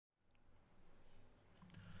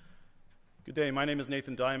Good day. My name is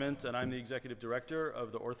Nathan Diamond, and I'm the Executive Director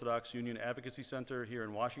of the Orthodox Union Advocacy Center here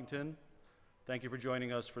in Washington. Thank you for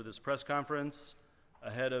joining us for this press conference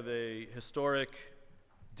ahead of a historic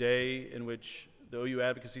day in which the OU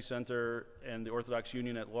Advocacy Center and the Orthodox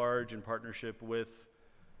Union at large, in partnership with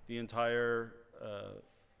the entire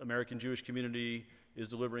American Jewish community, is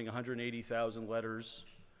delivering 180,000 letters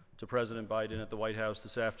to President Biden at the White House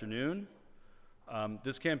this afternoon.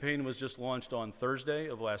 This campaign was just launched on Thursday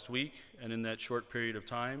of last week, and in that short period of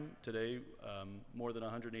time, today, more than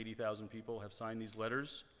 180,000 people have signed these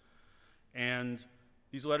letters. And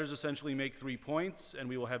these letters essentially make 3 points, and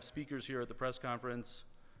we will have speakers here at the press conference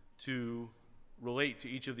to relate to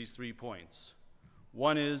each of these 3 points.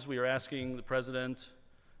 One is we are asking the President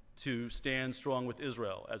to stand strong with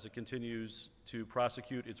Israel as it continues to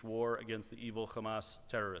prosecute its war against the evil Hamas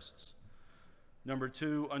terrorists. Number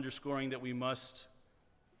 2, underscoring that we must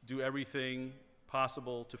do everything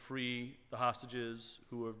possible to free the hostages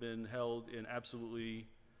who have been held in absolutely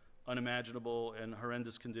unimaginable and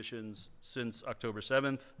horrendous conditions since October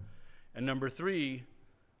 7th. And number 3,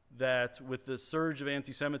 that with the surge of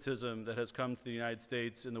anti-Semitism that has come to the United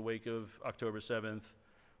States in the wake of October 7th,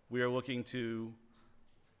 we are looking to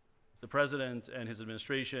the President and his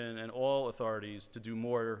administration and all authorities to do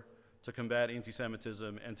more to combat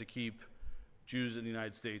anti-Semitism and to keep Jews in the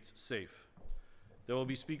United States safe. There will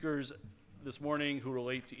be speakers this morning who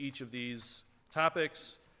relate to each of these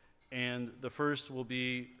topics, and the first will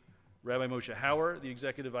be Rabbi Moshe Hauer, the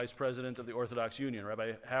Executive Vice President of the Orthodox Union.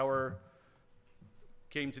 Rabbi Hauer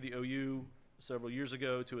came to the OU several years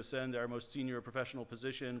ago to ascend our most senior professional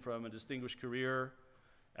position from a distinguished career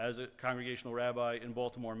as a congregational rabbi in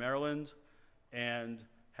Baltimore, Maryland, and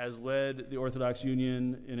has led the Orthodox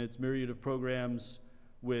Union in its myriad of programs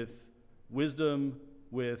with wisdom,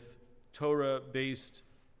 with Torah-based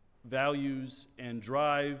values and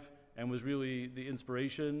drive, and was really the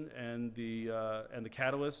inspiration and the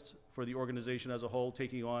catalyst for the organization as a whole,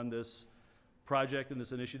 taking on this project and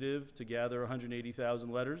this initiative to gather 180,000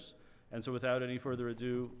 letters. And so without any further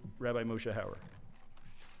ado, Rabbi Moshe Hauer.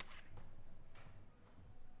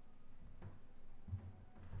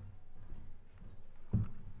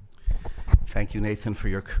 Thank you, Nathan, for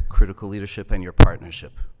your critical leadership and your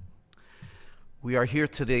partnership. We are here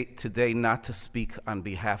today not to speak on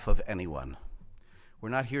behalf of anyone. We're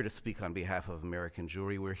not here to speak on behalf of American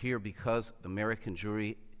Jewry. We're here because American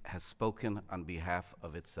Jewry has spoken on behalf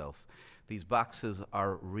of itself. These boxes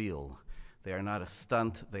are real. They are not a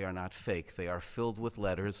stunt. They are not fake. They are filled with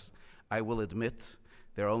letters. I will admit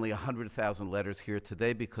there are only 100,000 letters here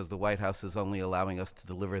today because the White House is only allowing us to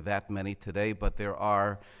deliver that many today, but there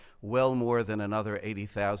are well more than another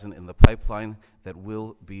 80,000 in the pipeline that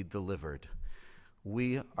will be delivered.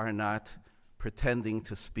 We are not pretending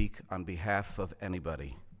to speak on behalf of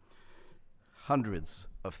anybody. Hundreds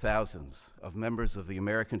of thousands of members of the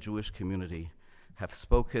American Jewish community have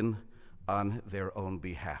spoken on their own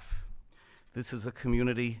behalf. This is a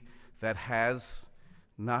community that has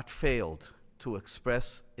not failed to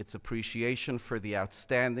express its appreciation for the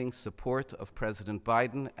outstanding support of President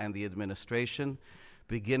Biden and the administration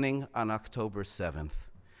beginning on October 7th.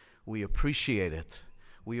 We appreciate it.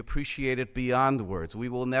 We appreciate it beyond words. We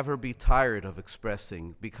will never become tired of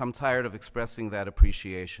expressing that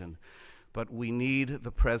appreciation. But we need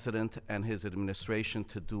the President and his administration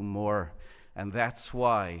to do more. And that's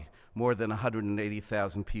why more than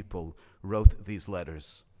 180,000 people wrote these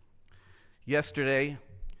letters. Yesterday,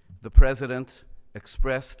 the President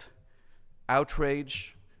expressed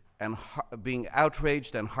outrage and being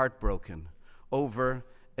outraged and heartbroken over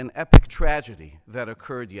an epic tragedy that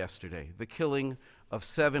occurred yesterday, the killing of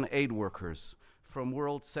 7 aid workers from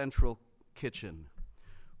World Central Kitchen.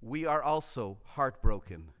 We are also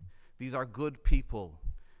heartbroken. These are good people.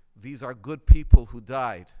 These are good people who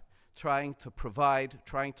died trying to provide,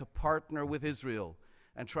 trying to partner with Israel,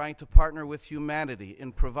 and trying to partner with humanity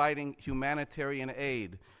in providing humanitarian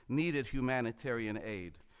aid, needed humanitarian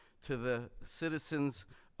aid, to the citizens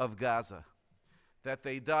of Gaza. That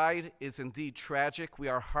they died is indeed tragic. We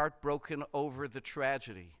are heartbroken over the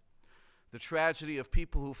tragedy of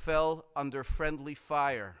people who fell under friendly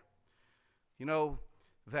fire. You know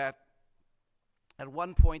that at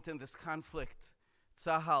one point in this conflict,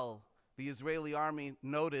 Tzahal, the Israeli army,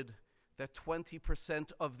 noted that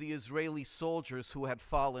 20% of the Israeli soldiers who had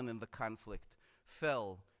fallen in the conflict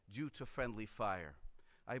fell due to friendly fire.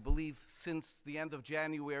 I believe since the end of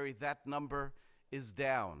January, that number is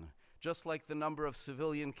down, just like the number of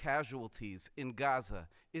civilian casualties in Gaza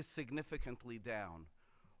is significantly down.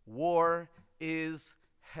 War is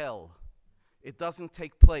hell. It doesn't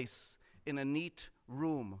take place in a neat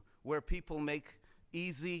room where people make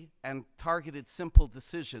easy and targeted simple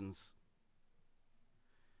decisions.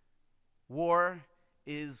 War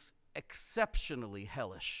is exceptionally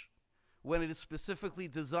hellish when it is specifically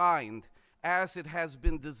designed, as it has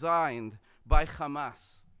been designed by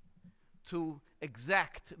Hamas, to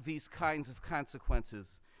exact these kinds of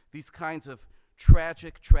consequences, these kinds of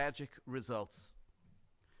tragic results.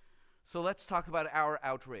 So let's talk about our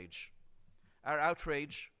outrage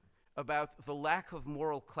about the lack of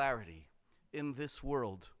moral clarity in this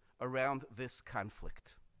world around this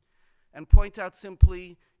conflict, and point out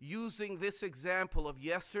simply, using this example of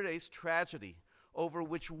yesterday's tragedy, over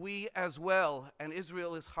which we as well, and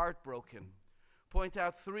Israel is heartbroken, point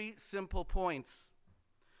out three simple points.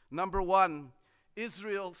 Number one,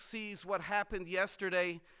 Israel sees what happened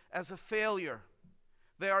yesterday as a failure.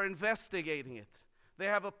 They are investigating it. They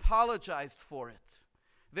have apologized for it.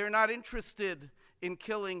 They're not interested in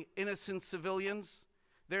killing innocent civilians.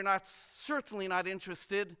 They're certainly not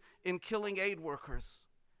interested in killing aid workers.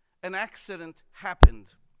 An accident happened.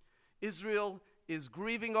 Israel is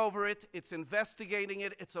grieving over it, it's investigating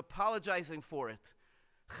it, it's apologizing for it.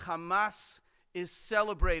 Hamas is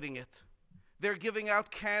celebrating it. They're giving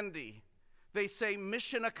out candy. They say,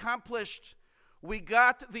 mission accomplished. We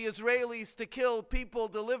got the Israelis to kill people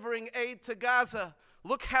delivering aid to Gaza.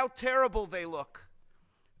 Look how terrible they look.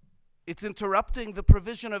 It's interrupting the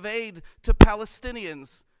provision of aid to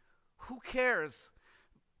Palestinians. Who cares?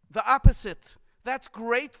 The opposite. That's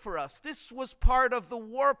great for us. This was part of the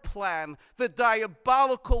war plan, the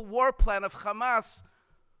diabolical war plan of Hamas,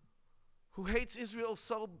 who hates Israel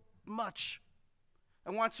so much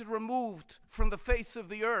and wants it removed from the face of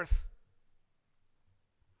the earth,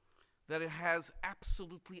 that it has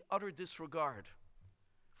absolutely utter disregard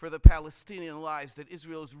for the Palestinian lives that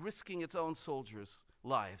Israel is risking its own soldiers'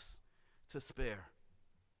 lives to spare.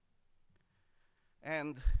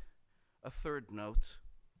 And a third note: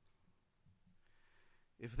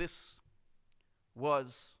 if this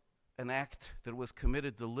was an act that was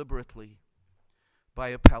committed deliberately by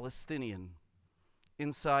a Palestinian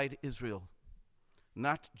inside Israel,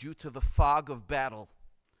 not due to the fog of battle,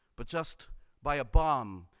 but just by a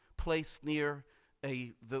bomb placed near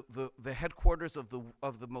the headquarters of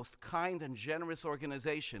the most kind and generous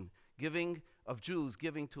organization of Jews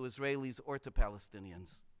giving to Israelis or to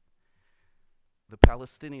Palestinians, the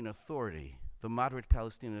Palestinian Authority, the moderate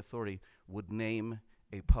Palestinian Authority, would name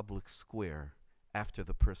a public square after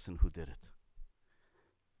the person who did it.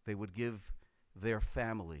 They would give their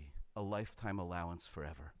family a lifetime allowance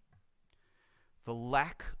forever. The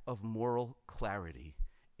lack of moral clarity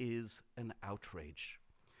is an outrage.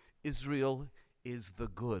 Israel is the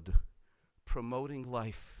good, promoting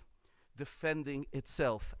life, defending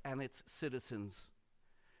itself and its citizens.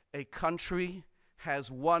 A country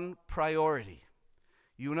has one priority.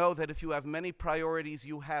 You know that if you have many priorities,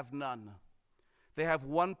 you have none. They have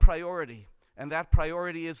one priority, and that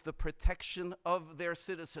priority is the protection of their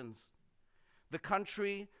citizens. The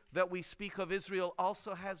country that we speak of, Israel,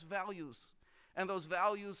 also has values. And those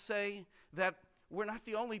values say that we're not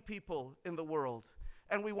the only people in the world,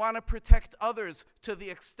 and we want to protect others to the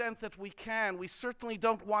extent that we can. We certainly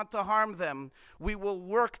don't want to harm them. We will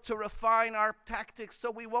work to refine our tactics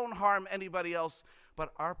so we won't harm anybody else,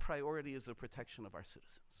 but our priority is the protection of our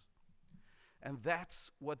citizens. And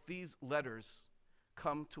that's what these letters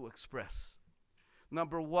come to express.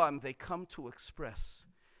 Number one, they come to express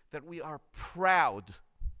that we are proud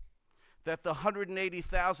that the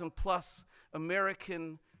 180,000 plus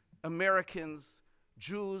Americans,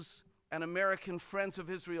 Jews, and American friends of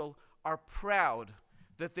Israel are proud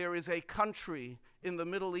that there is a country in the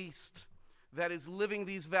Middle East that is living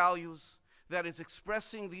these values, that is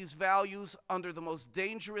expressing these values under the most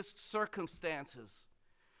dangerous circumstances.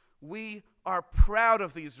 We are proud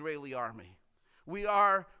of the Israeli army. We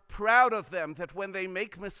are proud of them, that when they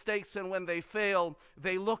make mistakes and when they fail,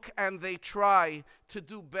 they look and they try to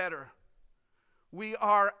do better. We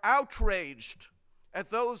are outraged at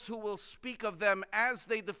those who will speak of them as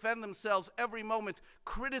they defend themselves every moment,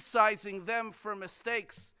 criticizing them for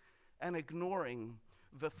mistakes and ignoring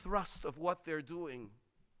the thrust of what they're doing.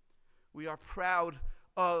 We are proud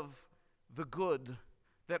of the good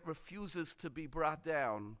that refuses to be brought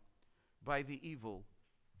down by the evil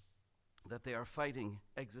that they are fighting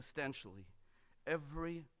existentially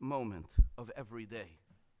every moment of every day.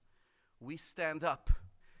 We stand up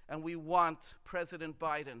and we want President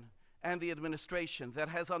Biden and the administration that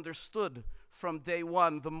has understood from day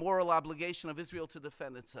one the moral obligation of Israel to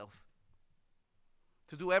defend itself,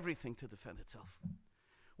 to do everything to defend itself.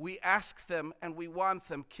 We ask them and we want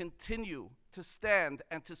them continue to stand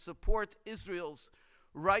and to support Israel's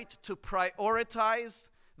right to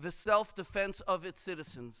prioritize the self-defense of its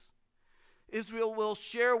citizens. Israel will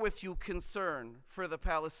share with you concern for the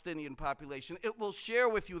Palestinian population. It will share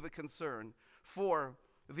with you the concern for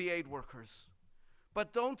the aid workers.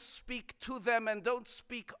 But don't speak to them and don't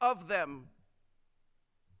speak of them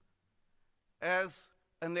as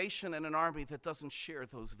a nation and an army that doesn't share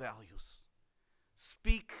those values.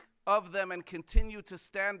 Speak of them and continue to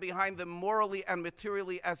stand behind them morally and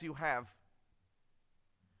materially as you have,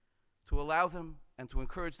 to allow them and to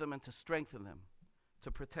encourage them and to strengthen them,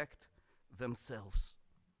 to protect themselves.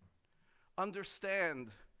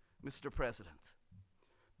 Understand, Mr. President,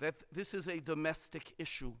 that this is a domestic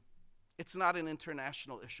issue. It's not an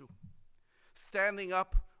international issue. Standing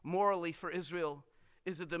up morally for Israel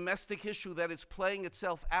is a domestic issue that is playing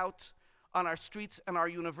itself out on our streets and our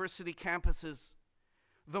university campuses.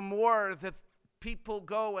 The more that people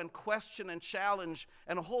go and question and challenge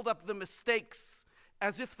and hold up the mistakes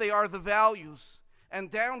as if they are the values, and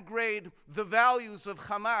downgrade the values of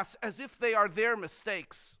Hamas as if they are their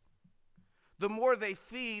mistakes, the more they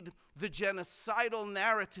feed the genocidal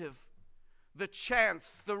narrative, the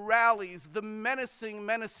chants, the rallies, the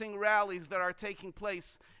menacing rallies that are taking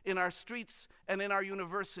place in our streets and in our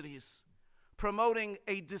universities, promoting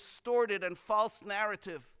a distorted and false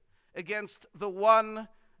narrative against the one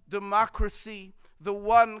democracy, the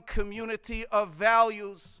one community of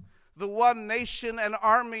values, the one nation and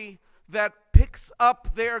army that picks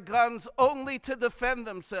up their guns only to defend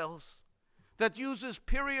themselves, that uses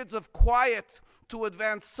periods of quiet to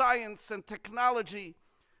advance science and technology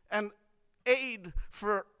and aid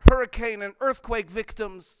for hurricane and earthquake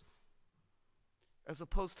victims, as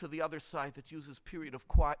opposed to the other side that uses periods of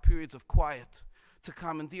quiet to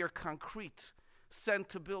commandeer concrete sent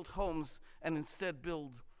to build homes and instead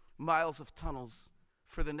build miles of tunnels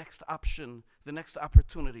for the next option, the next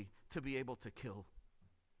opportunity to be able to kill.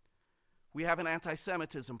 We have an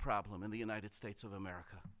anti-Semitism problem in the United States of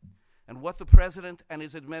America. And what the president and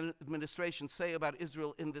his administration say about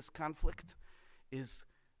Israel in this conflict is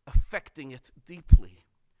affecting it deeply.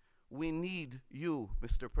 We need you,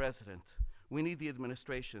 Mr. President. We need the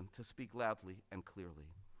administration to speak loudly and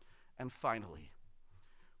clearly. And finally,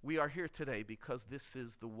 we are here today because this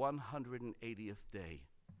is the 180th day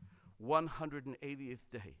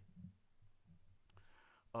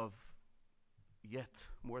of yet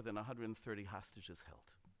more than 130 hostages held.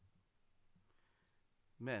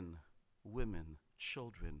 Men, women,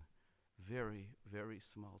 children, very, very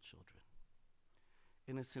small children.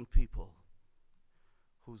 Innocent people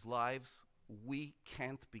whose lives we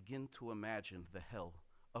can't begin to imagine the hell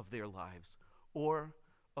of their lives or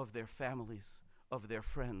of their families, of their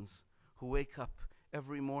friends, who wake up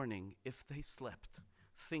every morning, if they slept,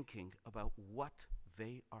 thinking about what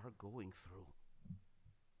they are going through.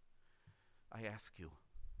 I ask you,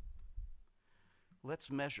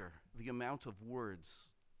 let's measure the amount of words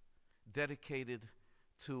dedicated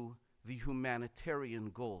to the humanitarian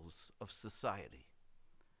goals of society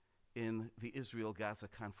in the Israel-Gaza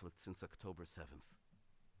conflict since October 7th.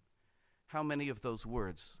 How many of those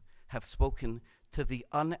words have spoken to the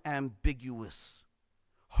unambiguous,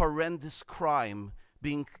 horrendous crime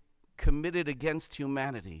being committed against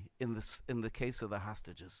humanity in the case of the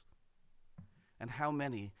hostages? And how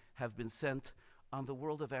many have been sent on the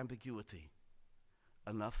world of ambiguity?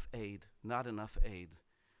 Enough aid, not enough aid.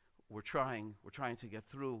 We're trying to get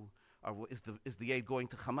through. Is the aid going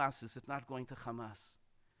to Hamas? Is it not going to Hamas?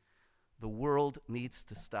 The world needs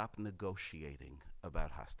to stop negotiating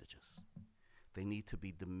about hostages. They need to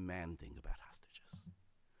be demanding about hostages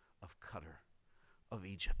of Qatar, of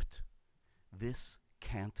Egypt. This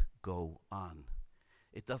can't go on.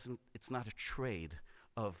 It's not a trade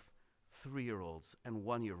of 3-year-olds and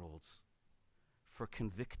 1-year-olds for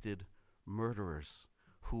convicted murderers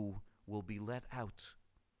who will be let out,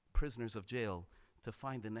 prisoners of jail, to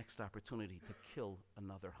find the next opportunity to kill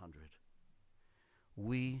another 100.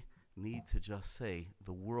 We need to just say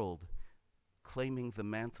the world, claiming the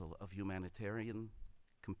mantle of humanitarian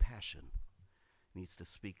compassion, needs to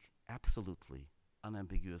speak absolutely,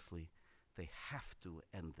 unambiguously. They have to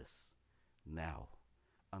end this now,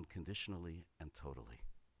 unconditionally and totally.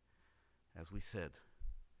 As we said,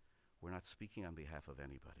 we're not speaking on behalf of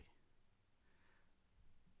anybody.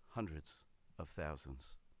 Hundreds of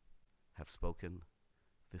thousands have spoken.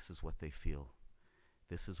 This is what they feel.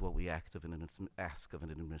 This is what we ask of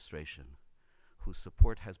an administration whose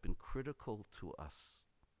support has been critical to us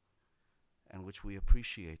and which we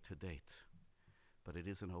appreciate to date. But it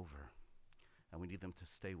isn't over, and we need them to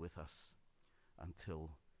stay with us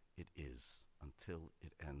until it is, until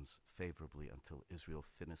it ends favorably, until Israel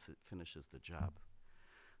finishes the job,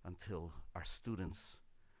 until our students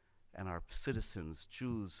and our citizens,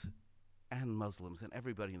 Jews and Muslims, and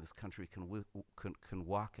everybody in this country can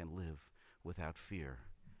walk and live without fear,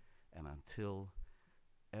 and until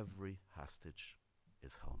every hostage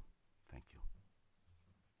is home. Thank you.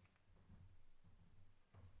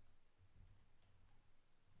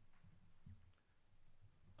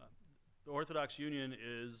 The Orthodox Union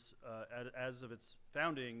is, as of its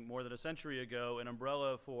founding more than a century ago, an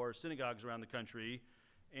umbrella for synagogues around the country,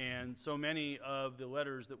 and so many of the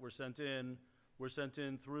letters that were sent in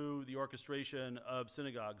through the orchestration of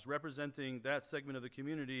synagogues. Representing that segment of the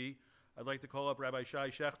community, I'd like to call up Rabbi Shai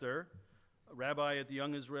Shechter, a rabbi at the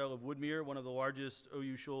Young Israel of Woodmere, one of the largest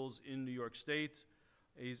OU shuls in New York State.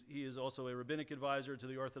 He is also a rabbinic advisor to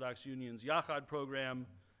the Orthodox Union's Yachad program,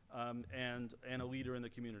 and a leader in the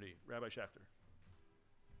community. Rabbi Shechter.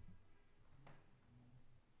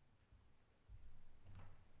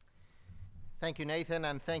 Thank you, Nathan,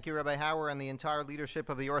 and thank you, Rabbi Hauer, and the entire leadership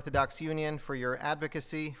of the Orthodox Union for your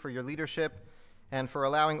advocacy, for your leadership, and for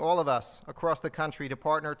allowing all of us across the country to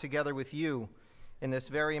partner together with you in this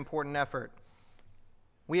very important effort.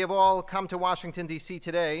 We have all come to Washington, D.C.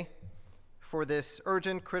 today for this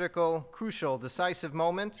urgent, critical, crucial, decisive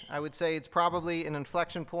moment. I would say it's probably an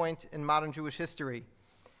inflection point in modern Jewish history.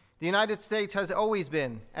 The United States has always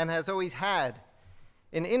been and has always had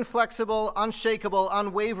an inflexible, unshakable,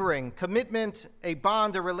 unwavering commitment, a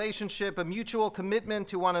bond, a relationship, a mutual commitment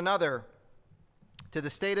to one another, to the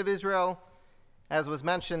State of Israel, as was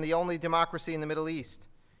mentioned, the only democracy in the Middle East.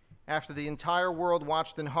 After the entire world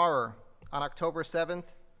watched in horror on October 7th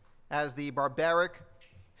as the barbaric,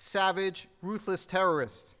 savage, ruthless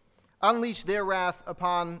terrorists unleashed their wrath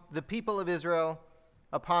upon the people of Israel,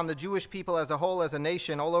 upon the Jewish people as a whole, as a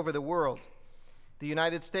nation all over the world, the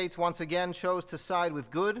United States once again chose to side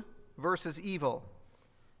with good versus evil.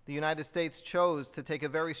 The United States chose to take a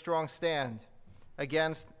very strong stand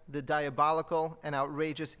against the diabolical and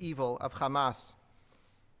outrageous evil of Hamas.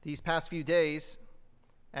 These past few days,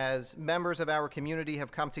 as members of our community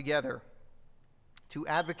have come together to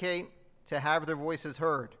advocate, to have their voices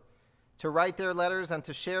heard, to write their letters and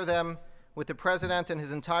to share them with the President and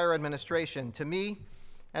his entire administration. To me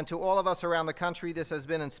and to all of us around the country, this has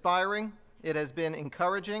been inspiring. It has been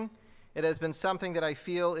encouraging. It has been something that I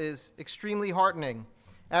feel is extremely heartening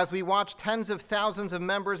as we watch tens of thousands of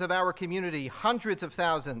members of our community, hundreds of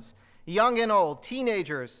thousands, young and old,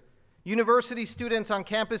 teenagers, university students on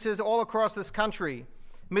campuses all across this country,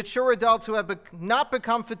 mature adults who have not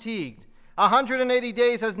become fatigued. 180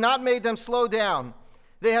 days has not made them slow down.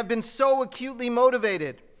 They have been so acutely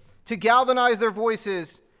motivated to galvanize their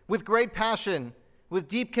voices with great passion, with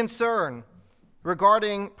deep concern,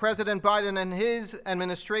 regarding President Biden and his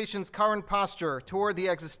administration's current posture toward the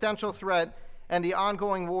existential threat and the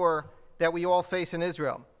ongoing war that we all face in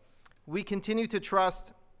Israel. We continue to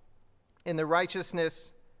trust in the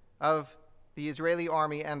righteousness of the Israeli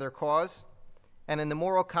army and their cause, and in the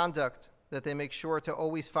moral conduct that they make sure to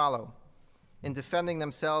always follow in defending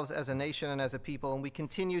themselves as a nation and as a people. And we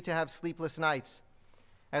continue to have sleepless nights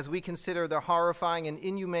as we consider the horrifying and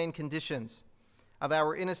inhumane conditions of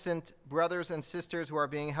our innocent brothers and sisters who are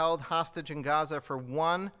being held hostage in Gaza for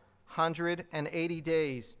 180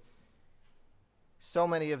 days. So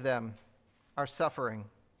many of them are suffering,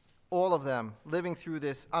 all of them living through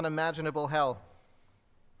this unimaginable hell,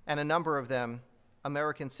 and a number of them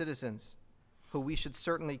American citizens who we should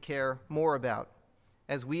certainly care more about,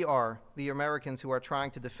 as we are the Americans who are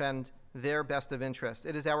trying to defend their best of interest.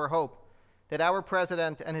 It is our hope that our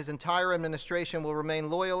president and his entire administration will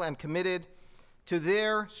remain loyal and committed to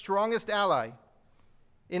their strongest ally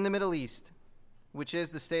in the Middle East, which is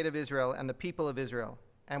the State of Israel and the people of Israel.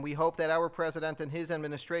 And we hope that our president and his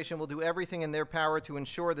administration will do everything in their power to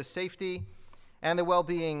ensure the safety and the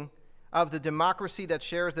well-being of the democracy that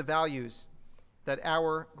shares the values that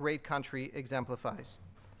our great country exemplifies.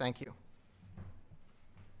 Thank you.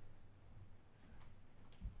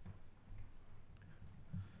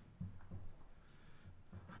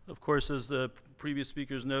 Of course, as the previous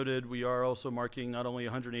speakers noted, we are also marking not only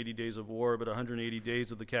 180 days of war, but 180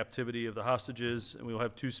 days of the captivity of the hostages. And we will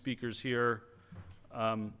have two speakers here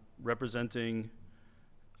representing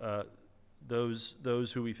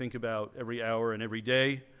those who we think about every hour and every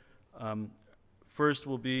day. First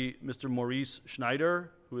will be Mr. Maurice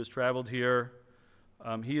Schneider, who has traveled here.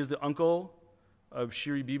 He is the uncle of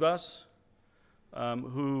Shiri Bibas,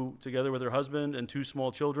 who, together with her husband and two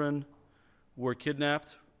small children, were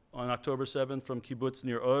kidnapped on October 7th from kibbutz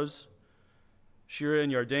near Oz. Shira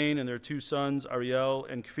and Yardain and their two sons, Ariel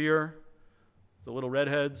and Kfir, the little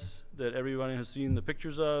redheads that everyone has seen the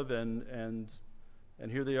pictures of, and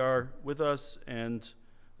here they are with us. And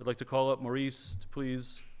I'd like to call up Maurice to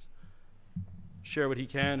please share what he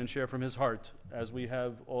can and share from his heart as we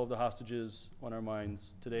have all of the hostages on our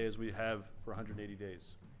minds today as we have for 180 days.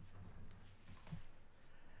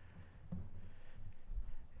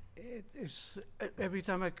 It's every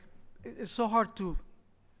time it's so hard to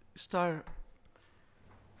start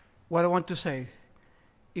what I want to say.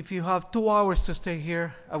 If you have 2 hours to stay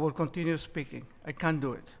here, I will continue speaking. I can't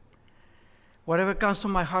do it. Whatever comes to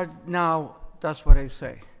my heart now, that's what I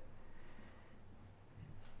say.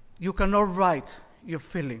 You cannot write your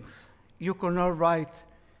feelings. You cannot write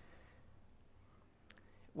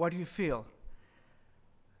what you feel.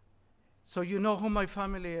 So you know who my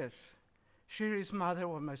family is. Shiri's mother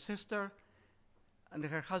was my sister, and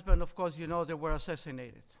her husband, of course, you know, they were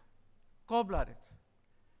assassinated. Cold-blooded.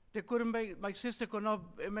 They couldn't make, my sister could not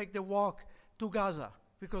make the walk to Gaza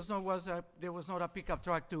because there was not a pickup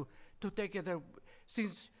truck to take her there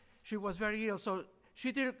since she was very ill. So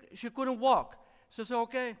she couldn't walk. So said,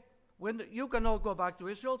 okay, when you cannot go back to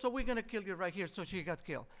Israel, so we're gonna kill you right here. So she got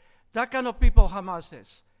killed. That kind of people Hamas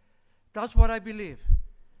is. That's what I believe.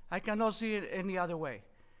 I cannot see it any other way.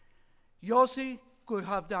 Yossi could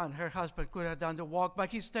have done, her husband could have done the walk, but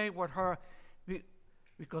he stayed with her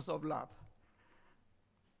because of love.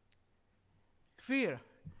 Fear.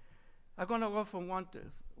 I'm gonna go from one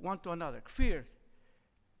to another. Fear.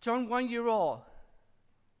 Turned 1-year-old,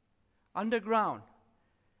 underground.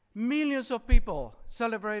 Millions of people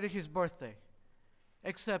celebrated his birthday,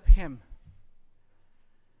 except him.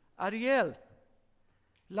 Ariel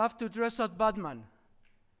loved to dress as Batman.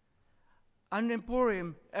 And in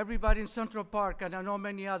Purim, everybody in Central Park, and I know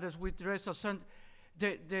many others, we dress as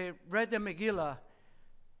they read the Megillah,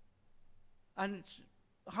 and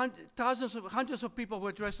hundreds of people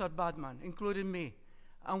were dressed as Batman, including me,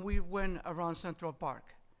 and we went around Central Park.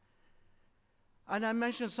 And I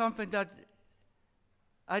mentioned something that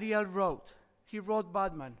Ariel wrote. He wrote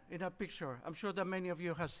Batman in a picture. I'm sure that many of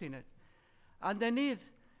you have seen it. Underneath,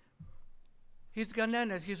 his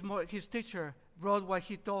Ganenet, his teacher, wrote what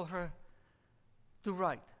he told her to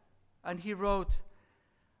write. And he wrote,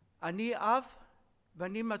 Ani af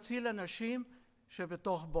v'ani matzil anashim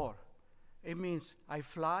shebetoch bor. It means I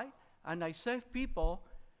fly and I save people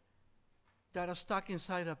that are stuck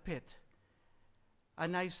inside a pit.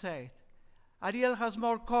 And I say, Ariel has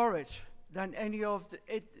more courage than any of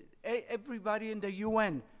everybody in the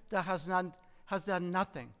UN that has done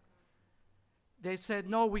nothing. They said,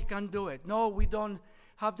 no, we can't do it. No, we don't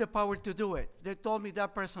have the power to do it. They told me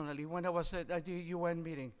that personally when I was at the UN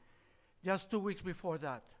meeting, just 2 weeks before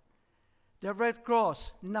that. The Red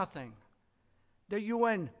Cross, nothing. The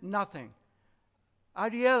UN, nothing.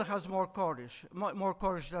 Ariel has more courage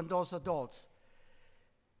than those adults.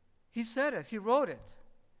 He said it, he wrote it.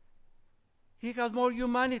 He has more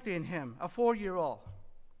humanity in him, a 4-year-old.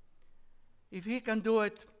 If he can do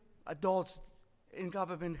it, adults in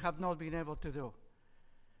government have not been able to do.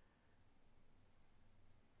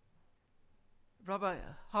 Rabbi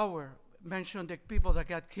Hauer mentioned the people that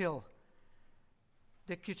got killed,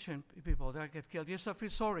 the kitchen people that get killed. Yes, I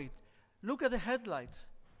feel sorry. Look at the headlines.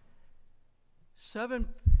 7,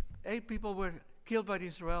 8 people were killed by the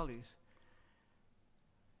Israelis.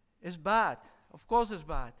 It's bad. Of course it's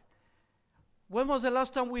bad. When was the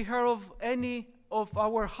last time we heard of any of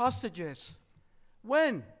our hostages?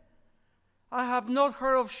 When? I have not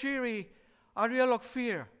heard of Shiri, Ariel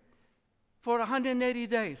Ophir, for 180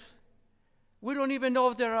 days. We don't even know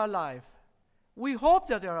if they're alive. We hope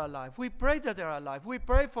that they're alive. We pray that they're alive. We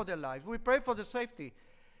pray for their lives. We pray for their safety.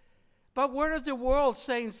 But where is the world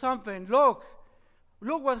saying something? Look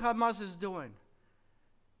what Hamas is doing.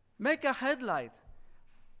 Make a headline.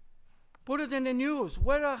 Put it in the news.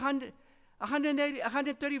 Where are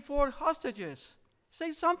 134 hostages?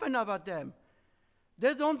 Say something about them.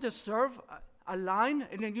 They don't deserve a line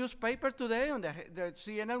in the newspaper today, on the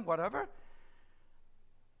CNN, whatever.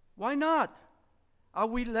 Why not? Are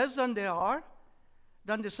we less than they are?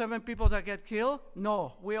 Than the 7 people that get killed?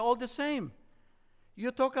 No, we're all the same.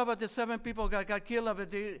 You talk about the 7 people that got killed, about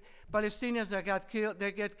the Palestinians that got killed,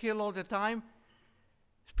 they get killed all the time.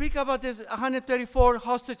 Speak about the 134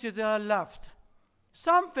 hostages that are left.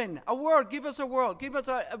 Something, a word, give us a word, give us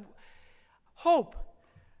a hope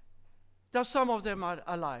that some of them are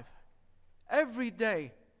alive. Every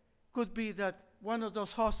day could be that one of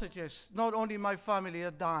those hostages, not only my family,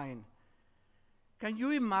 are dying. Can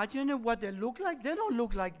you imagine what they look like? They don't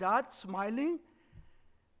look like that, smiling.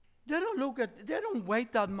 They don't weigh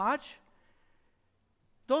that much.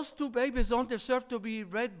 Those 2 babies don't deserve to be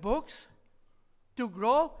read books, to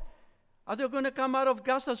grow. Are they going to come out of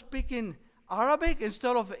Gaza speaking Arabic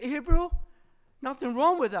instead of Hebrew? Nothing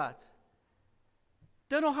wrong with that.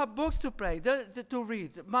 They don't have books to play, to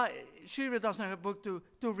read. Shiri doesn't have a book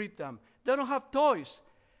to read them. They don't have toys.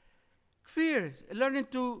 Fear, learning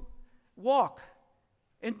to walk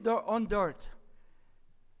on dirt.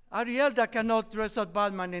 Ariel that cannot dress as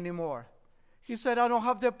Batman anymore. He said, I don't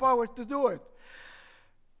have the power to do it.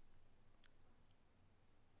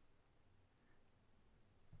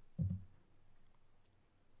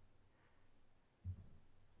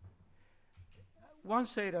 One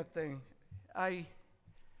say that thing.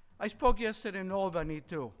 I spoke yesterday in Albany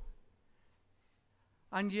too.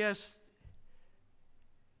 And yes,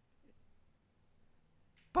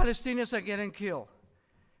 Palestinians are getting killed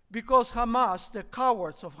because Hamas, the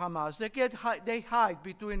cowards of Hamas, they hide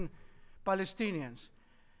between Palestinians.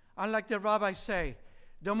 And like the rabbis say,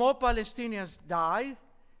 the more Palestinians die,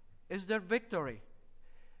 is their victory.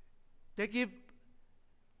 They give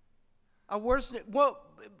a worse,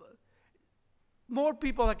 more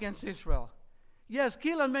people against Israel. Yes,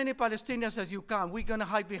 kill as many Palestinians as you can. We're going to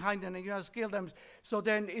hide behind them and you just kill them so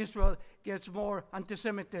then Israel gets more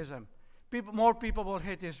anti-Semitism. More people will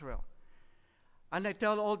hate Israel. And I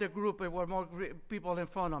tell all the group, there were more people in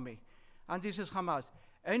front of me. And this is Hamas.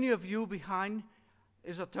 Any of you behind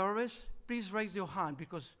is a terrorist? Please raise your hand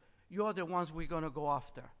because you are the ones we're going to go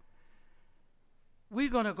after. We're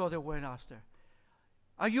going to go the way after.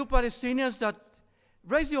 Are you Palestinians that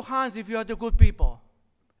raise your hands if you are the good people?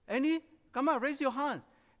 Any? Come on, raise your hand.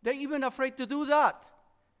 They're even afraid to do that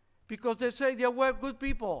because they say they were good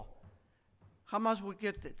people. Hamas will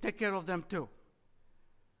take care of them too.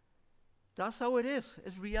 That's how it is.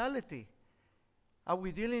 It's reality. Are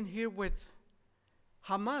we dealing here with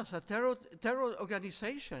Hamas, a terror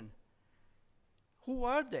organization? Who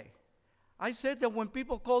are they? I said that when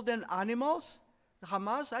people call them animals,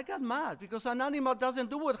 Hamas, I got mad because an animal doesn't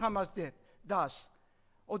do what Hamas does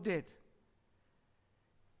or did.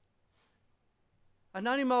 An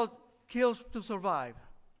animal kills to survive.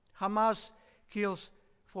 Hamas kills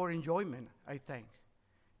for enjoyment, I think.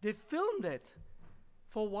 They filmed it.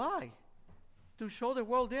 For why? To show the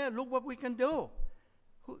world, there, look what we can do.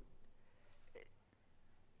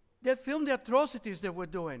 They filmed the atrocities they were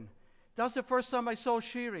doing. That's the first time I saw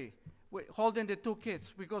Shiri holding the two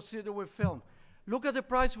kids because they were filmed. Look at the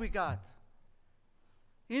price we got.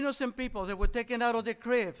 Innocent people that were taken out of their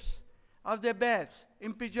cribs, out of their beds,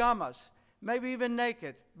 in pajamas, maybe even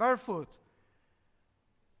naked, barefoot.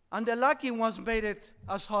 And the lucky ones made it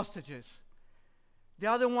as hostages. The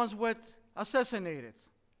other ones were assassinated,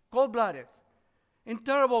 cold-blooded, in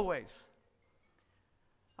terrible ways.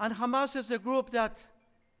 And Hamas is a group that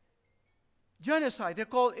genocide, they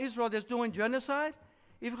call Israel that's doing genocide.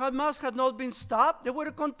 If Hamas had not been stopped, they would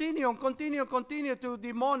have continued to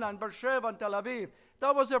Dimona and Beersheba and Tel Aviv.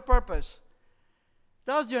 That was their purpose.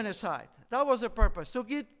 That's genocide. That was their purpose,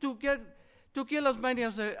 to kill as many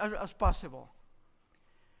as possible.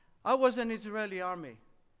 I was in the Israeli army.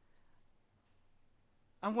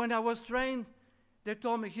 And when I was trained, they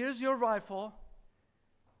told me, here's your rifle.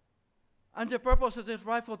 And the purpose of this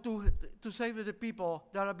rifle to save the people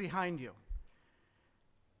that are behind you.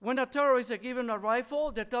 When a terrorist is given a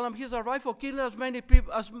rifle, they tell him, here's a rifle, kill as many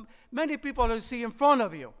people as you see in front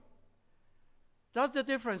of you. That's the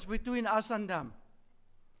difference between us and them.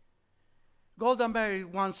 Golda Meir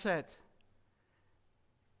once said,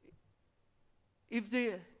 if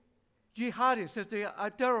the jihadists, if the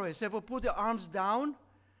terrorists, they will put their arms down,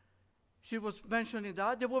 she was mentioning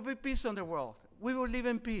that, there will be peace in the world. We will live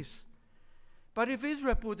in peace. But if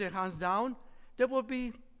Israel put their hands down, they will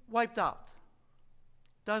be wiped out.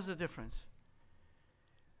 That's the difference.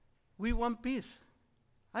 We want peace.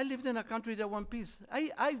 I lived in a country that want peace.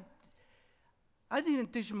 I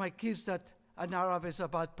didn't teach my kids that an Arab is a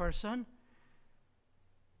bad person.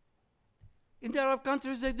 In the Arab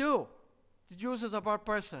countries, they do. The Jews is a bad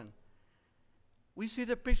person. We see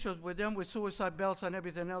the pictures with them with suicide belts and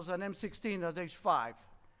everything else, and M16 at age 5.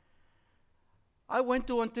 I went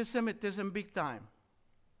to anti-Semitism big time.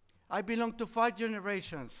 I belong to 5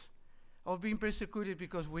 generations of being persecuted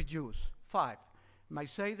because we're Jews. 5. My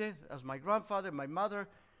Seide, as my grandfather, my mother,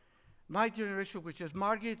 my generation, which is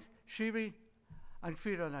Margit, Shiri, and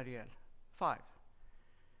Fira and Ariel. 5.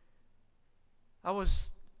 I was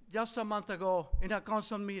just a month ago in a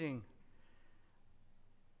council meeting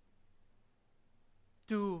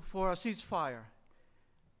for a ceasefire,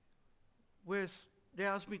 where they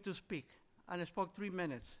asked me to speak, and I spoke 3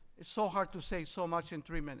 minutes. It's so hard to say so much in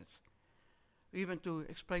 3 minutes, even to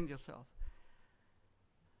explain yourself.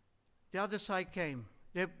 The other side came.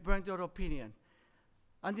 They bring their opinion.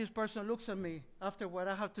 And this person looks at me after what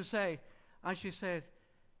I have to say, and she said,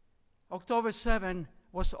 October 7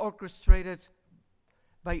 was orchestrated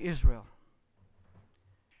by Israel.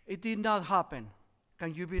 It did not happen.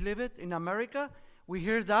 Can you believe it? In America, we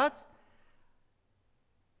hear that.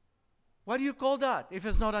 What do you call that if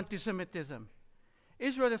it's not anti-Semitism?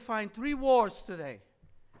 Israel is fighting 3 wars today.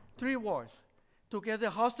 3 wars. To get the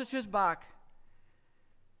hostages back,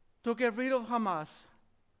 to get rid of Hamas,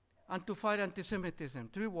 and to fight anti-Semitism.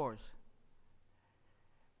 3 wars.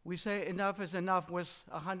 We say enough is enough was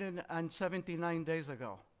 179 days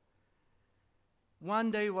ago.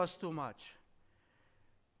 1 day was too much.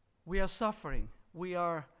 We are suffering.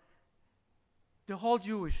 The whole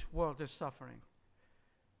Jewish world is suffering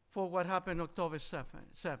for what happened October 7.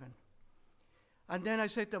 And then I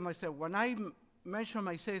say to myself, when I mention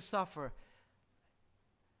I say suffer,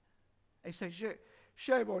 I say,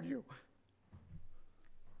 shame on you.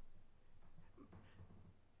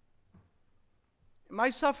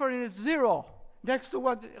 My suffering is 0 next to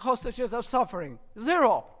what hostages are suffering.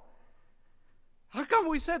 0. How come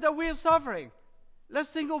we say that we are suffering? Let's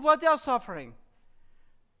think of what they are suffering.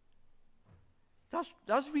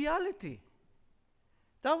 That's reality.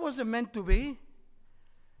 That wasn't meant to be.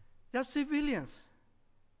 They're civilians.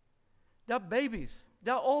 They're babies.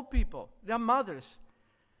 They're old people. They're mothers.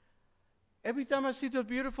 Every time I see those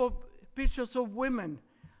beautiful pictures of women,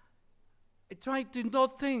 I try to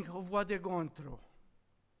not think of what they're going through.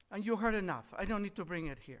 And you heard enough. I don't need to bring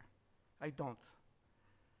it here. I don't.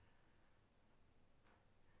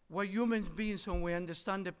 We're human beings and we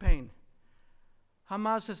understand the pain.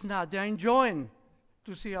 Hamas is not. They're enjoying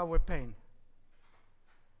to see our pain.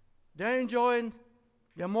 They're enjoying.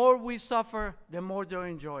 The more we suffer, the more they're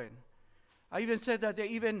enjoying. I even said that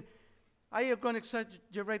I am going to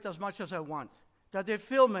exaggerate as much as I want, that they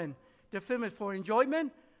film it for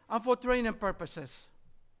enjoyment and for training purposes.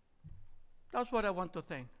 That's what I want to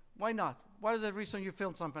think. Why not? What is the reason you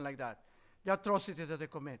film something like that? The atrocity that they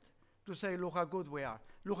commit. To say, look how good we are.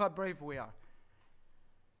 Look how brave we are.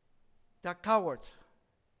 They're cowards.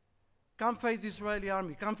 Come face the Israeli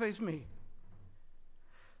army. Come face me.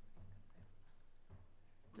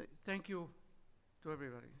 Thank you to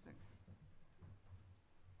everybody. Thank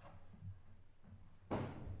you.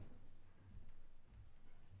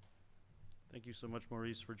 Thank you so much,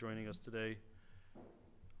 Maurice, for joining us today.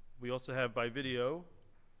 We also have by video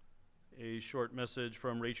a short message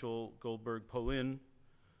from Rachel Goldberg-Polin.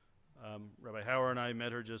 Rabbi Hauer and I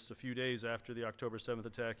met her just a few days after the October 7th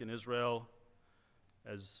attack in Israel,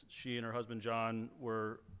 as she and her husband John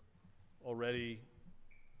were already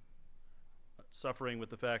suffering with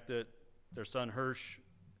the fact that their son Hirsch,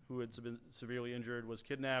 who had been severely injured, was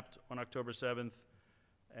kidnapped on October 7th,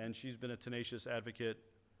 and she's been a tenacious advocate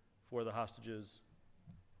for the hostages.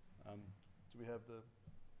 Do we have the,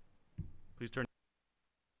 please turn.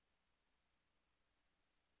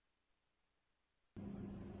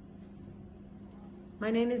 My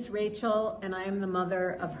name is Rachel, and I am the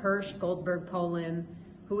mother of Hirsch Goldberg-Polin,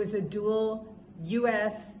 who is a dual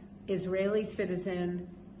U.S. Israeli citizen.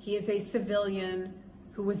 He is a civilian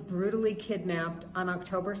who was brutally kidnapped on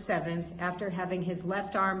October 7th after having his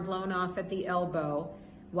left arm blown off at the elbow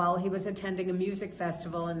while he was attending a music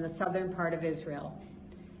festival in the southern part of Israel.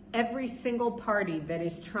 Every single party that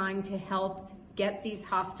is trying to help get these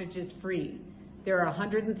hostages free. There are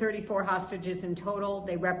 134 hostages in total.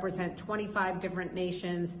 They represent 25 different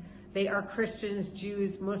nations. They are Christians,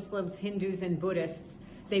 Jews, Muslims, Hindus, and Buddhists.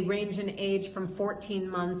 They range in age from 14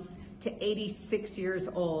 months to 86 years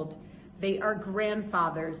old. They are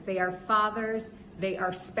grandfathers. They are fathers. They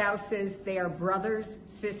are spouses. They are brothers,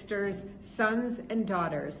 sisters, sons, and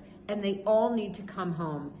daughters. And they all need to come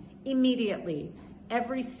home immediately.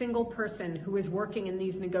 Every single person who is working in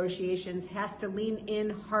these negotiations has to lean in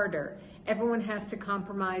harder. Everyone has to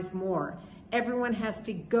compromise more. Everyone has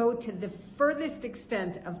to go to the furthest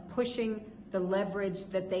extent of pushing the leverage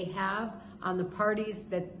that they have on the parties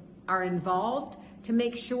that are involved to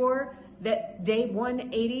make sure that day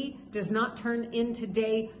 180 does not turn into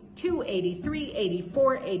day 280, 380,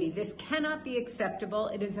 480. This cannot be acceptable.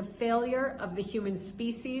 It is a failure of the human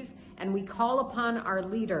species, and we call upon our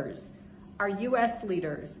leaders, our U.S.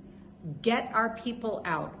 leaders, get our people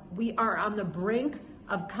out. We are on the brink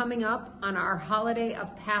of coming up on our holiday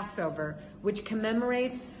of Passover, which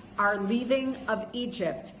commemorates our leaving of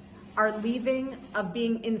Egypt, our leaving of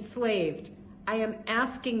being enslaved. I am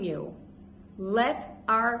asking you, let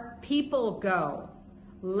our people go.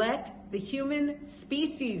 Let the human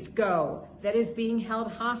species go that is being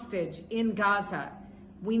held hostage in Gaza.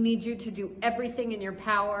 We need you to do everything in your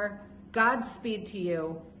power. Godspeed to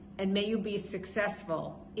you, and may you be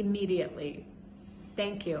successful immediately.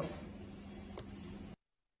 Thank you.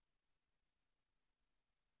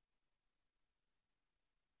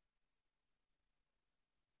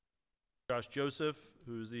 Josh Joseph,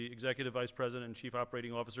 who's the Executive Vice President and Chief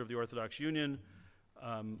Operating Officer of the Orthodox Union,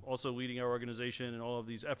 also leading our organization in all of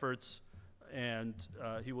these efforts, and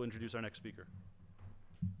he will introduce our next speaker.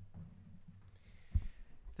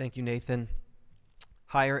 Thank you, Nathan.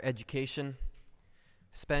 Higher education.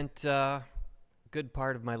 Spent a good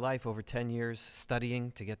part of my life, over 10 years,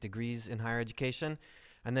 studying to get degrees in higher education,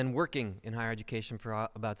 and then working in higher education for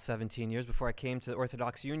about 17 years before I came to the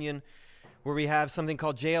Orthodox Union, where we have something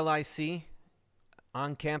called JLIC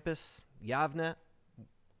on campus, Yavne,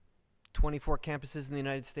 24 campuses in the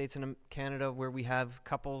United States and Canada where we have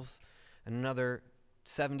couples, and another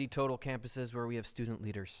 70 total campuses where we have student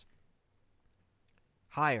leaders.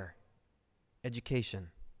 Higher education.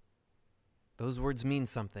 Those words mean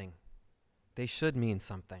something. They should mean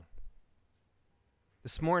something.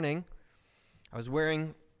 This morning, I was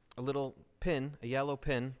wearing a little pin, a yellow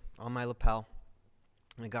pin, on my lapel,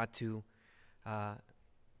 and I got to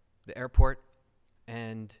the airport,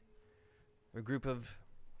 and a group of,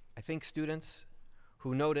 I think, students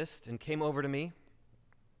who noticed and came over to me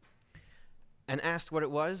and asked what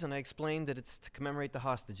it was, and I explained that it's to commemorate the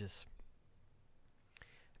hostages.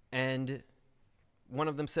 And one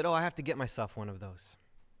of them said, "Oh, I have to get myself one of those."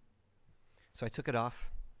 So I took it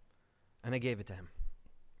off, and I gave it to him.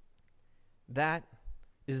 That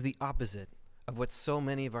is the opposite of what so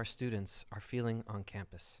many of our students are feeling on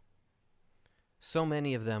campus. So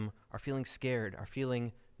many of them are feeling scared, are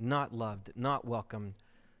feeling not loved, not welcomed,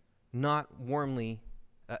 not warmly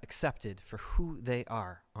accepted for who they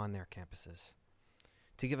are on their campuses.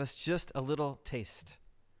 To give us just a little taste,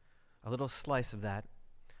 a little slice of that,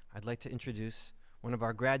 I'd like to introduce one of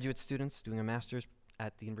our graduate students doing a master's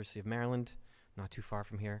at the University of Maryland, not too far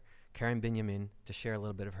from here, Karen Binyamin, to share a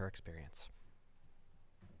little bit of her experience.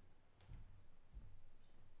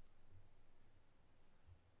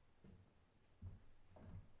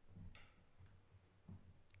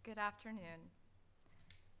 Good afternoon.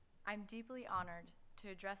 I'm deeply honored to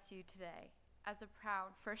address you today as a proud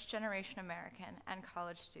first-generation American and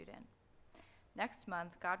college student. Next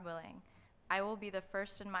month, God willing, I will be the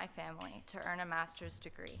first in my family to earn a master's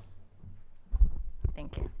degree.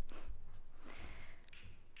 Thank you.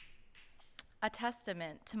 A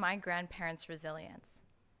testament to my grandparents' resilience.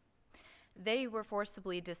 They were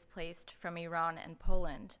forcibly displaced from Iran and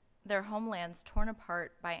Poland, their homelands torn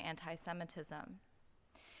apart by anti-Semitism.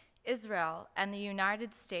 Israel and the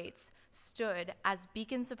United States stood as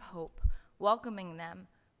beacons of hope, welcoming them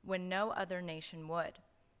when no other nation would.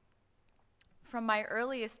 From my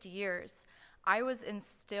earliest years, I was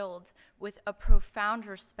instilled with a profound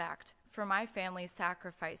respect for my family's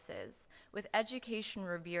sacrifices, with education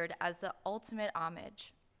revered as the ultimate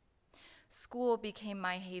homage. School became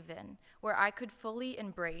my haven, where I could fully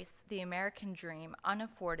embrace the American dream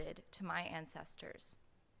unafforded to my ancestors.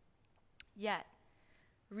 Yet,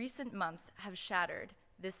 recent months have shattered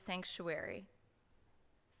this sanctuary.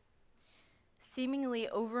 Seemingly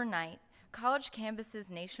overnight, college campuses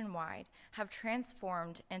nationwide have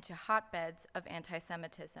transformed into hotbeds of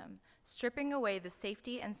anti-Semitism, stripping away the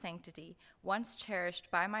safety and sanctity once cherished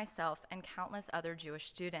by myself and countless other Jewish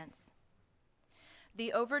students.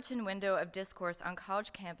 The Overton window of discourse on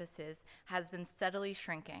college campuses has been steadily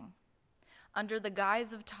shrinking. Under the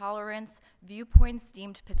guise of tolerance, viewpoints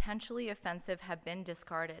deemed potentially offensive have been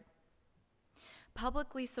discarded.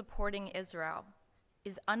 Publicly supporting Israel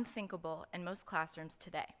is unthinkable in most classrooms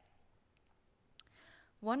today.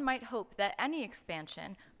 One might hope that any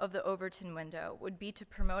expansion of the Overton window would be to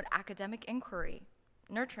promote academic inquiry,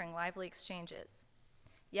 nurturing lively exchanges.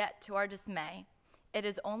 Yet, to our dismay, it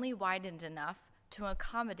is only widened enough to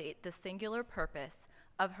accommodate the singular purpose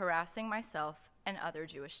of harassing myself and other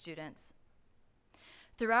Jewish students.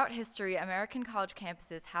 Throughout history, American college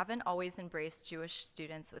campuses haven't always embraced Jewish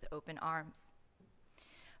students with open arms.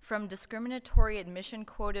 From discriminatory admission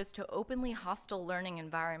quotas to openly hostile learning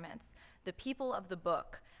environments, the people of the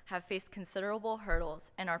book have faced considerable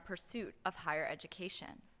hurdles in our pursuit of higher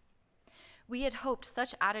education. We had hoped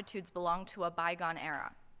such attitudes belonged to a bygone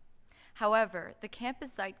era. However, the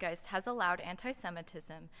campus zeitgeist has allowed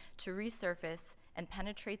anti-Semitism to resurface and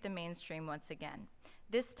penetrate the mainstream once again,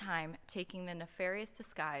 this time taking the nefarious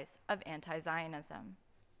disguise of anti-Zionism.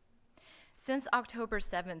 Since October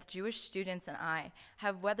 7th, Jewish students and I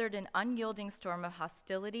have weathered an unyielding storm of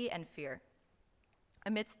hostility and fear.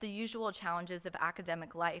 Amidst the usual challenges of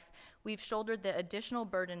academic life, we've shouldered the additional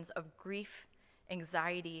burdens of grief,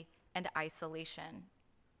 anxiety, and isolation.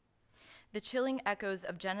 The chilling echoes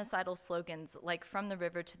of genocidal slogans like "From the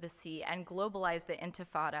River to the Sea" and "Globalize the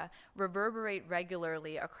Intifada" reverberate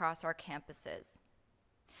regularly across our campuses.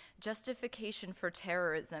 Justification for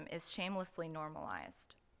terrorism is shamelessly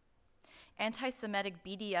normalized. Anti-Semitic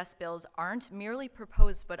BDS bills aren't merely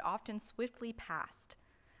proposed but often swiftly passed,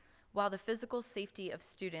 while the physical safety of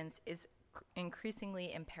students is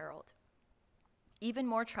increasingly imperiled. Even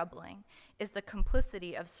more troubling is the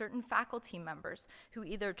complicity of certain faculty members who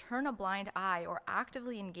either turn a blind eye or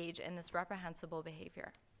actively engage in this reprehensible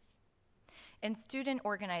behavior. In student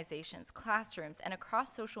organizations, classrooms, and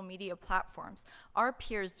across social media platforms, our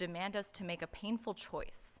peers demand us to make a painful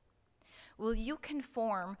choice. Will you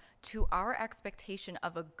conform to our expectation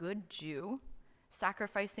of a good Jew,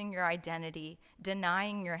 sacrificing your identity,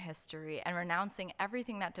 denying your history, and renouncing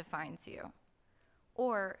everything that defines you?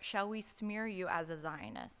 Or shall we smear you as a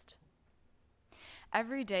Zionist?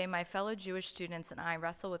 Every day, my fellow Jewish students and I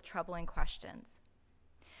wrestle with troubling questions.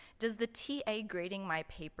 Does the TA grading my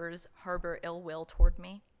papers harbor ill will toward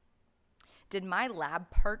me? Did my lab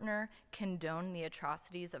partner condone the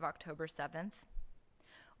atrocities of October 7th?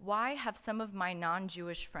 Why have some of my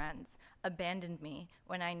non-Jewish friends abandoned me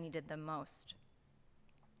when I needed them most?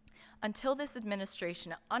 Until this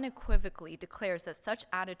administration unequivocally declares that such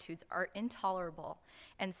attitudes are intolerable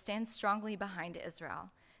and stands strongly behind Israel,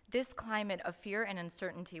 this climate of fear and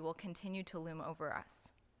uncertainty will continue to loom over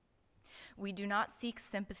us. We do not seek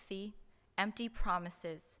sympathy, empty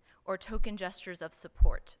promises, or token gestures of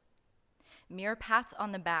support. Mere pats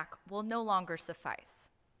on the back will no longer suffice.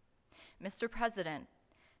 Mr. President,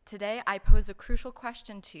 today I pose a crucial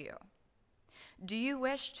question to you. Do you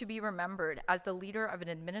wish to be remembered as the leader of an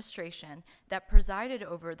administration that presided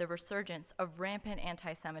over the resurgence of rampant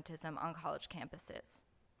anti-Semitism on college campuses?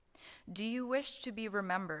 Do you wish to be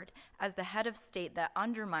remembered as the head of state that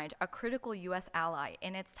undermined a critical U.S. ally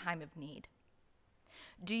in its time of need?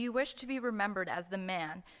 Do you wish to be remembered as the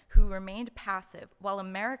man who remained passive while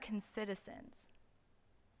American citizens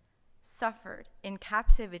suffered in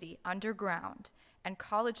captivity underground and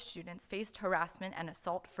college students faced harassment and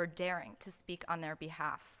assault for daring to speak on their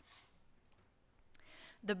behalf?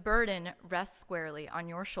 The burden rests squarely on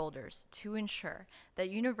your shoulders to ensure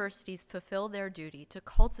that universities fulfill their duty to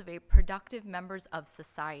cultivate productive members of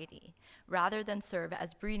society, rather than serve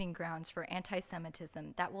as breeding grounds for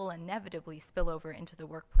anti-Semitism that will inevitably spill over into the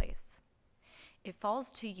workplace. It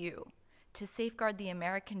falls to you to safeguard the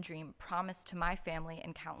American dream promised to my family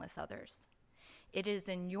and countless others. It is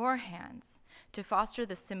in your hands to foster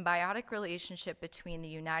the symbiotic relationship between the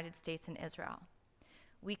United States and Israel.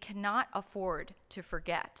 We cannot afford to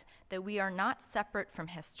forget that we are not separate from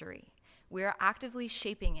history. We are actively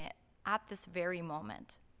shaping it at this very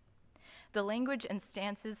moment. The language and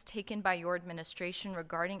stances taken by your administration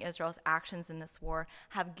regarding Israel's actions in this war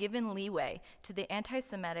have given leeway to the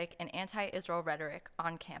anti-Semitic and anti-Israel rhetoric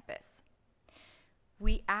on campus.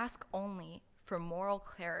 We ask only for moral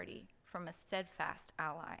clarity from a steadfast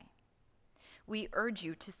ally. We urge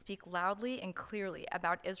you to speak loudly and clearly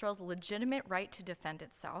about Israel's legitimate right to defend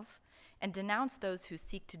itself and denounce those who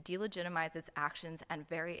seek to delegitimize its actions and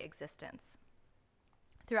very existence.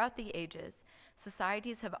 Throughout the ages,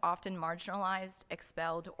 societies have often marginalized,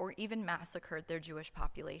 expelled, or even massacred their Jewish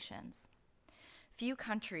populations. Few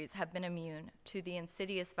countries have been immune to the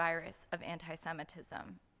insidious virus of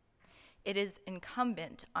anti-Semitism. It is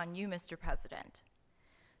incumbent on you, Mr. President,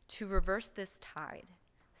 to reverse this tide,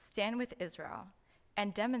 stand with Israel,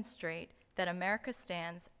 and demonstrate that America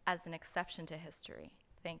stands as an exception to history.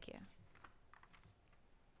 Thank you.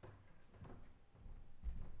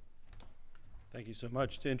 Thank you so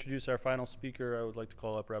much. To introduce our final speaker, I would like to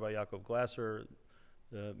call up Rabbi Yaakov Glasser,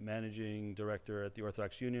 the Managing Director at the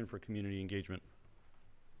Orthodox Union for Community Engagement.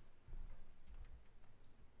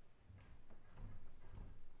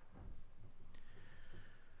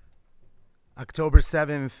 October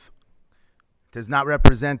 7th does not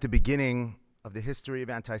represent the beginning of the history of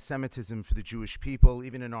anti-Semitism for the Jewish people,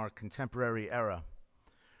 even in our contemporary era.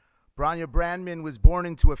 Branya Brandman was born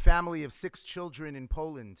into a family of 6 children in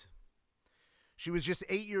Poland. She was just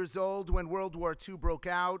 8 years old when World War II broke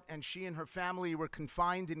out, and she and her family were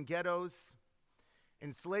confined in ghettos,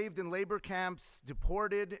 enslaved in labor camps,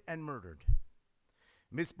 deported, and murdered.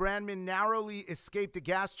 Miss Brandman narrowly escaped the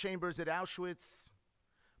gas chambers at Auschwitz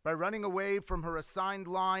by running away from her assigned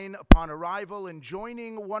line upon arrival and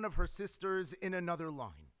joining one of her sisters in another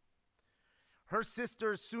line. Her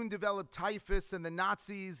sisters soon developed typhus, and the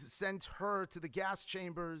Nazis sent her to the gas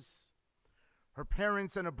chambers. Her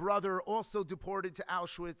parents and a brother also deported to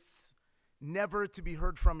Auschwitz, never to be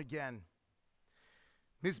heard from again.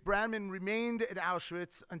 Ms. Brandman remained at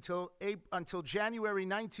Auschwitz until January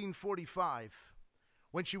 1945,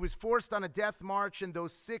 when she was forced on a death march, and though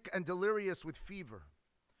sick and delirious with fever,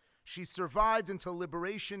 she survived until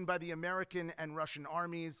liberation by the American and Russian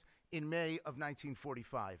armies in May of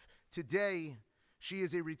 1945. Today, She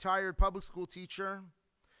is a retired public school teacher,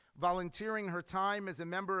 volunteering her time as a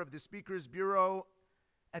member of the Speakers Bureau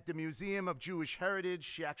at the Museum of Jewish Heritage.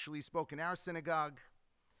 She actually spoke in our synagogue.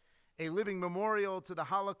 A living memorial to the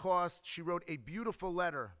Holocaust, she wrote a beautiful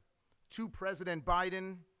letter to President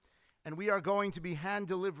Biden, and we are going to be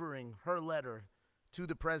hand-delivering her letter to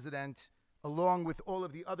the President, along with all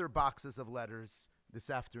of the other boxes of letters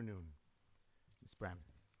this afternoon. Ms. Bram.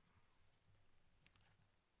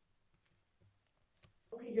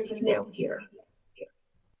 Now here.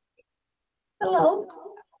 Hello.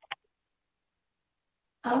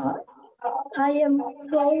 I am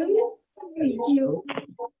going to read you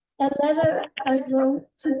a letter I wrote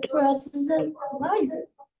to President Biden.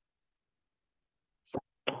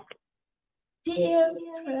 Dear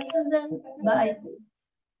President Biden,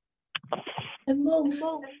 among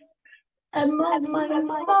my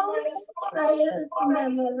most treasured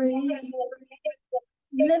memories,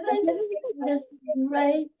 living in this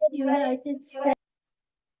great United States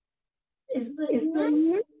is the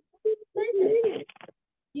minutes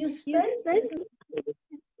you spent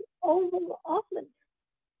Oval Office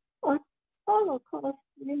on Holocaust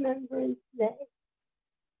Remembrance Day.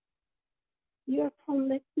 Your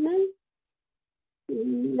commitment to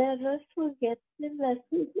never forget the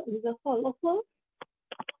lessons of the Holocaust,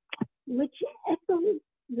 which echoes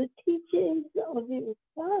the teachings of your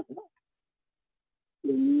father,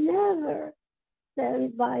 never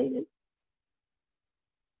stand by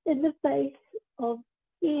in the face of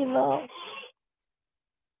evil,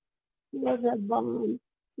 was a balm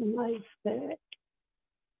to my spirit.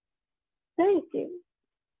 Thank you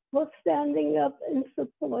for standing up in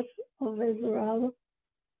support of Israel,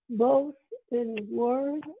 both in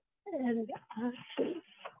word and action.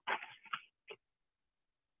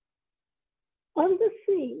 On the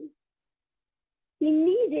scene,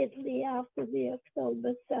 immediately after the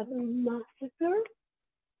October 7 massacre,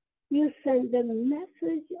 you send a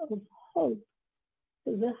message of hope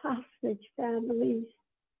to the hostage families,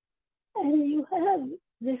 and you have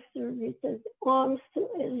distributed arms to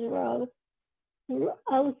Israel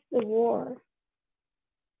throughout the war.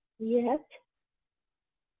 Yet,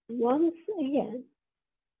 once again,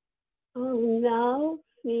 I'll now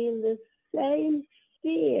feel the same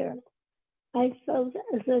fear I felt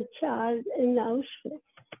as a child in Auschwitz,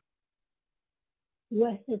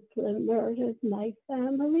 where Hitler murdered my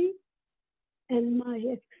family and my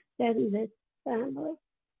extended family.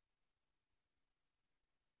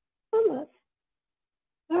 Hamas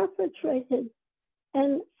perpetrated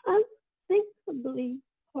an unthinkably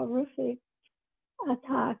horrific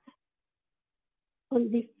attack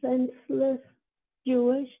on defenseless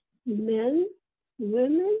Jewish men,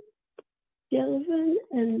 women, children,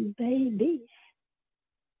 and babies.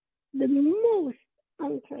 The most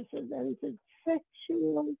unprecedented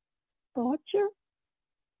sexual torture,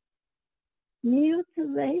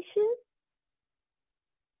 mutilation,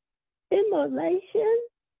 immolation,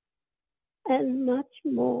 and much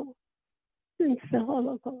more since the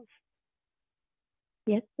Holocaust.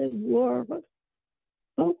 Yet the world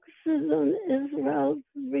focuses on Israel's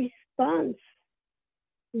response,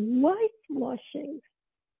 whitewashing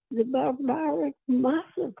the barbaric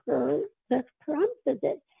massacre that prompted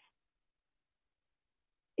it.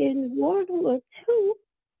 In World War II,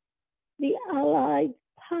 the Allied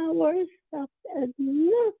powers stopped at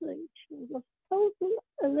nothing short of total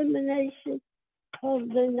elimination of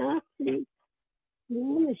the Nazi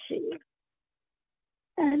war machine.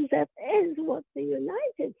 And that is what the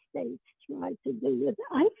United States tried to do with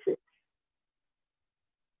ISIS.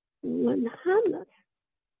 When Hamas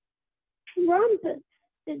trumpets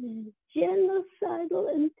its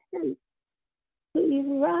genocidal intent to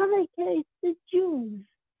eradicate the Jews,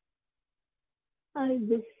 I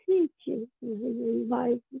beseech you, President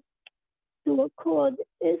Biden, to accord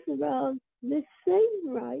Israel the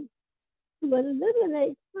same right to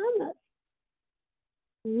eliminate Hamas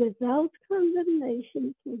without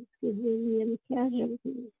condemnation to civilian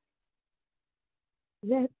casualties.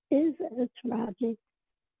 That is a tragic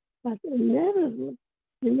but inevitable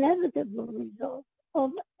result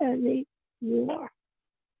of any war.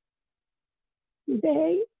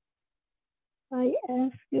 Today, I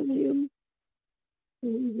ask of you,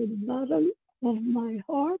 from the bottom of my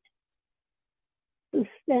heart, to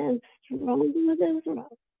stand strong with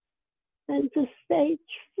Israel and to stay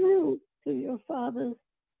true to your father's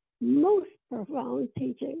most profound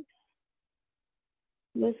teachings.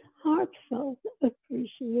 With heartfelt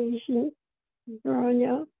appreciation,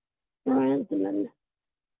 Bronya Brandman.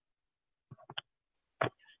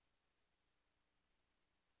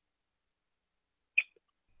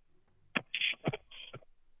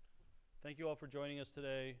 Thank you all for joining us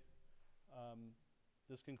today.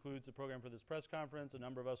 this concludes the program for this press conference. A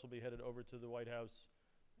number of us will be headed over to the White House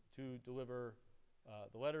to deliver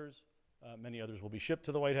the letters. Many others will be shipped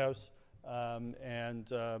to the White House.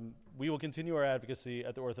 We will continue our advocacy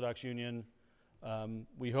at the Orthodox Union.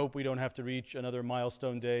 We hope we don't have to reach another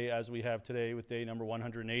milestone day as we have today with day number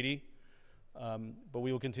 180. But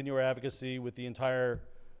we will continue our advocacy with the entire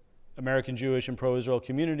American Jewish and pro-Israel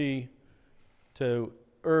community to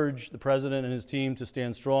urge the President and his team to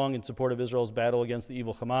stand strong in support of Israel's battle against the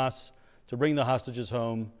evil Hamas, to bring the hostages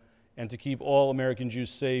home, and to keep all American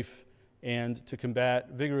Jews safe, and to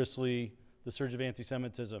combat vigorously the surge of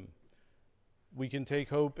anti-Semitism. We can take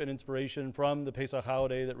hope and inspiration from the Pesach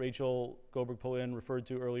holiday that Rachel Goldberg-Polin referred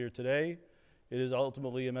to earlier today. It is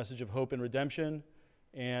ultimately a message of hope and redemption,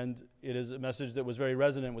 and it is a message that was very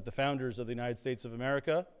resonant with the founders of the United States of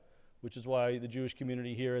America, which is why the Jewish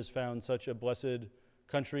community here has found such a blessed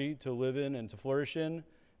country to live in and to flourish in.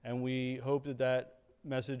 And we hope that that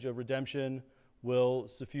message of redemption will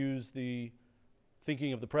suffuse the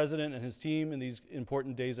thinking of the President and his team in these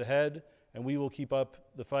important days ahead. And we will keep up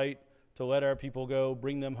the fight to let our people go,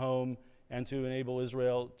 bring them home, and to enable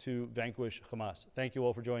Israel to vanquish Hamas. Thank you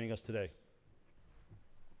all for joining us today.